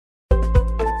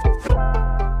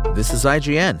This is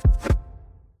IGN.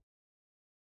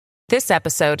 This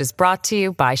episode is brought to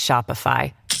you by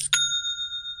Shopify.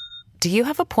 Do you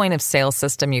have a point of sale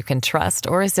system you can trust,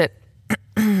 or is it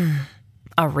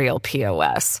a real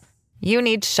POS? You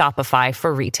need Shopify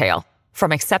for retail.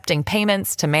 From accepting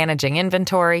payments to managing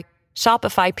inventory,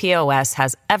 Shopify POS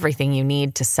has everything you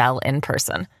need to sell in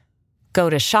person. Go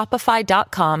to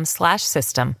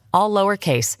shopify.com/system, all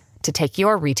lowercase, to take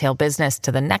your retail business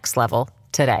to the next level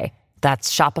today.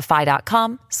 That's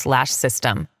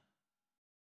shopify.com/system.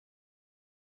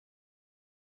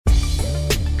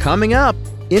 Coming up,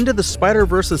 Into the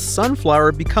Spider-Verse's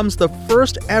Sunflower becomes the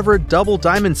first ever double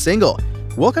diamond single.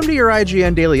 Welcome to your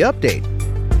IGN Daily Update.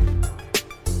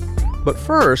 But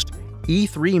first,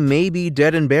 E3 may be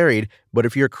dead and buried, but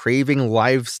if you're craving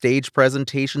live stage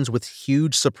presentations with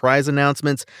huge surprise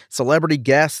announcements, celebrity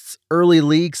guests, early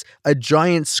leaks, a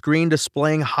giant screen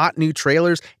displaying hot new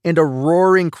trailers, and a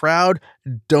roaring crowd,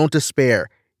 don't despair.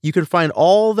 You can find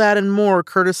all that and more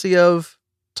courtesy of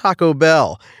Taco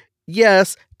Bell.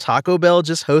 Yes, Taco Bell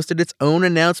just hosted its own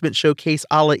announcement showcase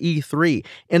a la E3,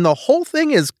 and the whole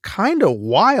thing is kinda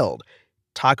wild.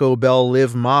 Taco Bell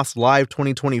Live Más Live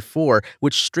 2024,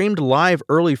 which streamed live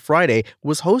early Friday,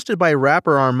 was hosted by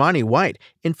rapper Armani White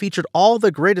and featured all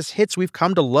the greatest hits we've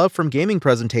come to love from gaming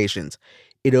presentations.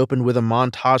 It opened with a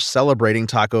montage celebrating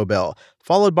Taco Bell,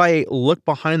 followed by a look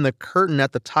behind the curtain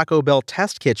at the Taco Bell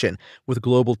test kitchen, with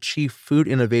Global Chief Food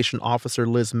Innovation Officer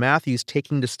Liz Matthews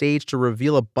taking the stage to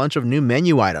reveal a bunch of new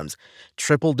menu items.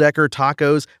 Triple-decker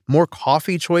tacos, more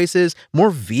coffee choices,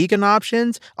 more vegan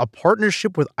options, a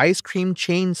partnership with ice cream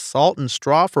chain Salt and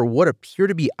Straw for what appear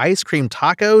to be ice cream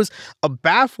tacos, a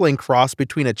baffling cross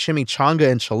between a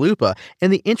chimichanga and chalupa,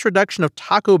 and the introduction of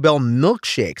Taco Bell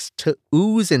milkshakes to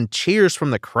ooze and cheers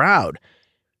from the crowd.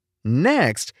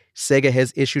 Next, Sega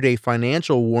has issued a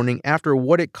financial warning after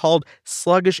what it called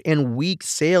sluggish and weak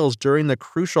sales during the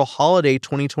crucial holiday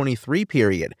 2023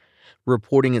 period.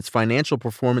 Reporting its financial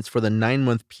performance for the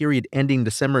 9-month period ending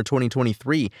December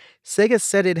 2023, Sega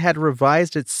said it had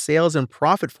revised its sales and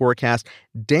profit forecast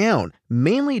down,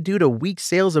 mainly due to weak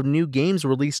sales of new games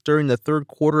released during the third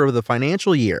quarter of the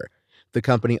financial year. The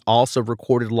company also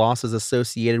recorded losses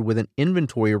associated with an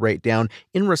inventory write-down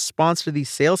in response to these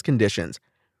sales conditions.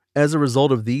 As a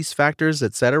result of these factors,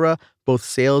 etc., both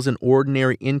sales and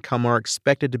ordinary income are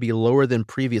expected to be lower than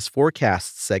previous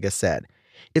forecasts, Sega said.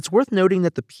 It's worth noting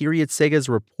that the period Sega is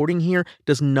reporting here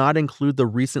does not include the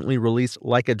recently released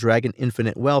Like a Dragon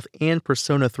Infinite Wealth and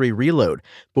Persona 3 Reload,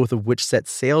 both of which set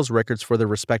sales records for their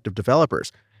respective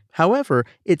developers. However,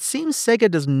 it seems Sega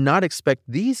does not expect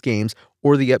these games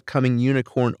or the upcoming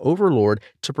Unicorn Overlord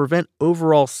to prevent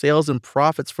overall sales and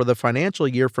profits for the financial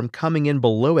year from coming in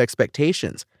below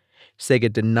expectations.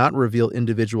 Sega did not reveal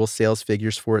individual sales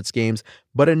figures for its games,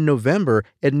 but in November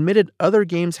admitted other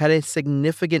games had a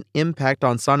significant impact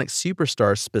on Sonic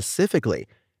Superstars specifically.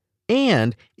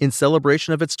 And, in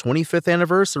celebration of its 25th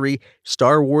anniversary,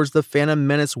 Star Wars The Phantom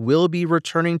Menace will be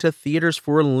returning to theaters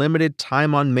for a limited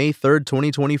time on May 3rd,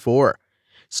 2024.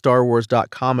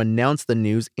 StarWars.com announced the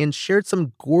news and shared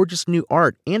some gorgeous new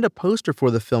art and a poster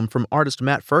for the film from artist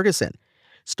Matt Ferguson.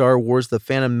 Star Wars The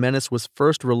Phantom Menace was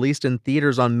first released in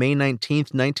theaters on May 19,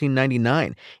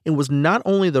 1999, and was not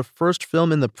only the first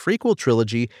film in the prequel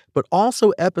trilogy, but also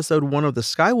episode 1 of the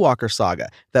Skywalker saga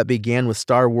that began with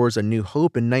Star Wars A New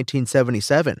Hope in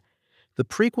 1977. The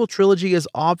prequel trilogy is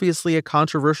obviously a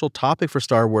controversial topic for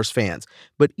Star Wars fans,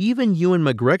 but even Ewan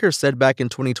McGregor said back in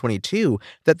 2022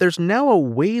 that there's now a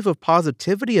wave of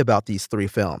positivity about these three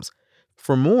films.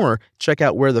 For more, check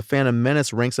out where The Phantom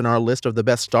Menace ranks in our list of the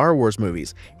best Star Wars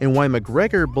movies, and why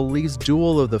McGregor believes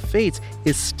Duel of the Fates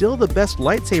is still the best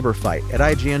lightsaber fight at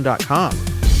IGN.com.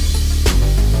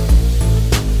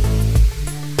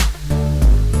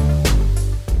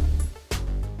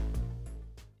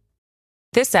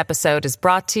 This episode is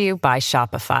brought to you by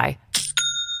Shopify.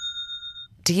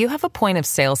 Do you have a point of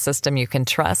sale system you can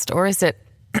trust, or is it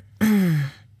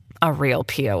a real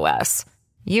POS?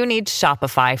 You need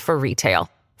Shopify for retail.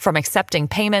 From accepting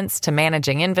payments to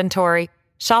managing inventory,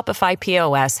 Shopify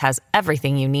POS has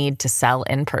everything you need to sell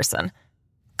in person.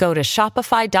 Go to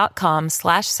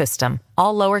shopify.com/system,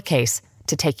 all lowercase,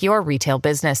 to take your retail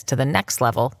business to the next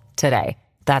level today.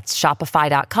 That's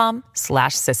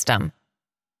shopify.com/system.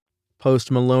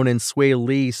 Post Malone and Sway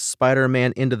Lee's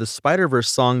Spider-Man Into the Spider-Verse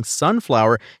song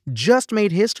Sunflower just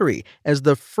made history as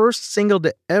the first single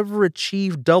to ever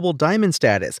achieve double diamond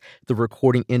status, the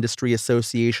Recording Industry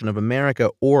Association of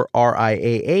America, or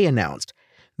RIAA, announced.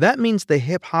 That means the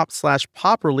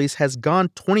hip-hop/pop release has gone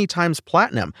 20 times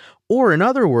platinum, or in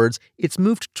other words, it's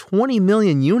moved 20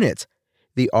 million units.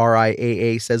 The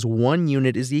RIAA says 1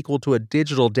 unit is equal to a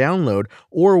digital download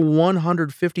or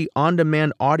 150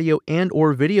 on-demand audio and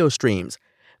or video streams.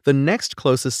 The next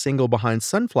closest single behind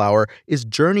Sunflower is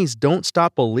Journey's Don't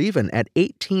Stop Believin' at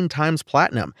 18 times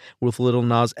platinum, with Lil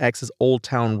Nas X's Old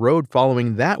Town Road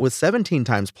following that with 17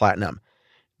 times platinum.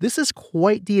 This is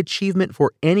quite the achievement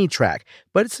for any track,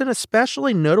 but it's an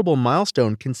especially notable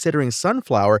milestone considering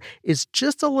Sunflower is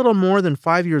just a little more than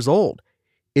 5 years old.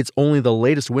 It's only the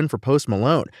latest win for Post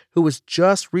Malone, who was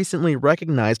just recently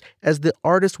recognized as the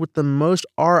artist with the most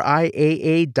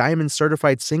RIAA Diamond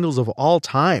certified singles of all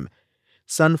time.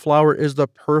 Sunflower is the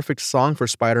perfect song for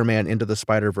Spider-Man Into the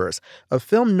Spider-Verse, a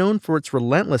film known for its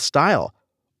relentless style.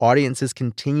 Audiences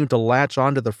continue to latch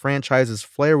onto the franchise's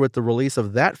flair with the release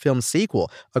of that film's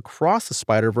sequel, Across the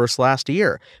Spider-Verse, last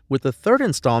year, with the third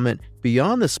installment,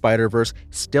 Beyond the Spider-Verse,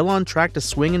 still on track to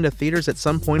swing into theaters at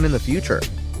some point in the future.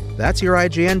 That's your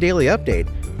IGN Daily Update.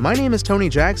 My name is Tony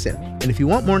Jackson, and if you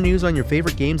want more news on your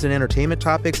favorite games and entertainment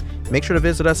topics, make sure to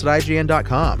visit us at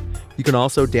IGN.com. You can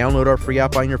also download our free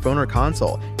app on your phone or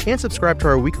console, and subscribe to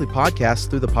our weekly podcasts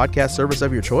through the podcast service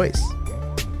of your choice.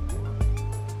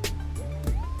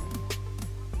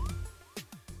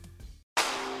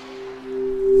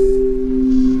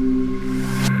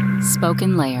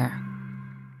 Spoken Layer.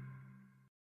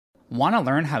 Want to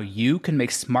learn how you can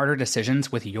make smarter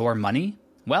decisions with your money?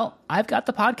 Well, I've got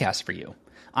the podcast for you.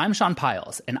 I'm Sean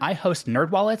Piles, and I host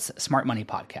NerdWallet's Smart Money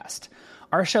Podcast.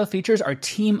 Our show features our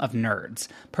team of nerds,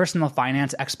 personal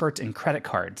finance experts in credit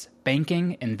cards,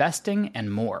 banking, investing,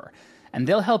 and more. And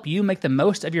they'll help you make the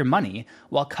most of your money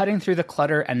while cutting through the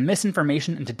clutter and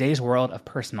misinformation in today's world of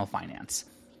personal finance.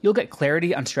 You'll get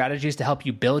clarity on strategies to help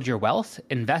you build your wealth,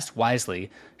 invest wisely,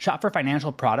 shop for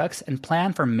financial products, and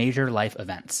plan for major life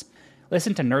events.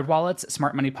 Listen to NerdWallet's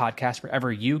Smart Money Podcast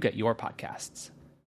wherever you get your podcasts.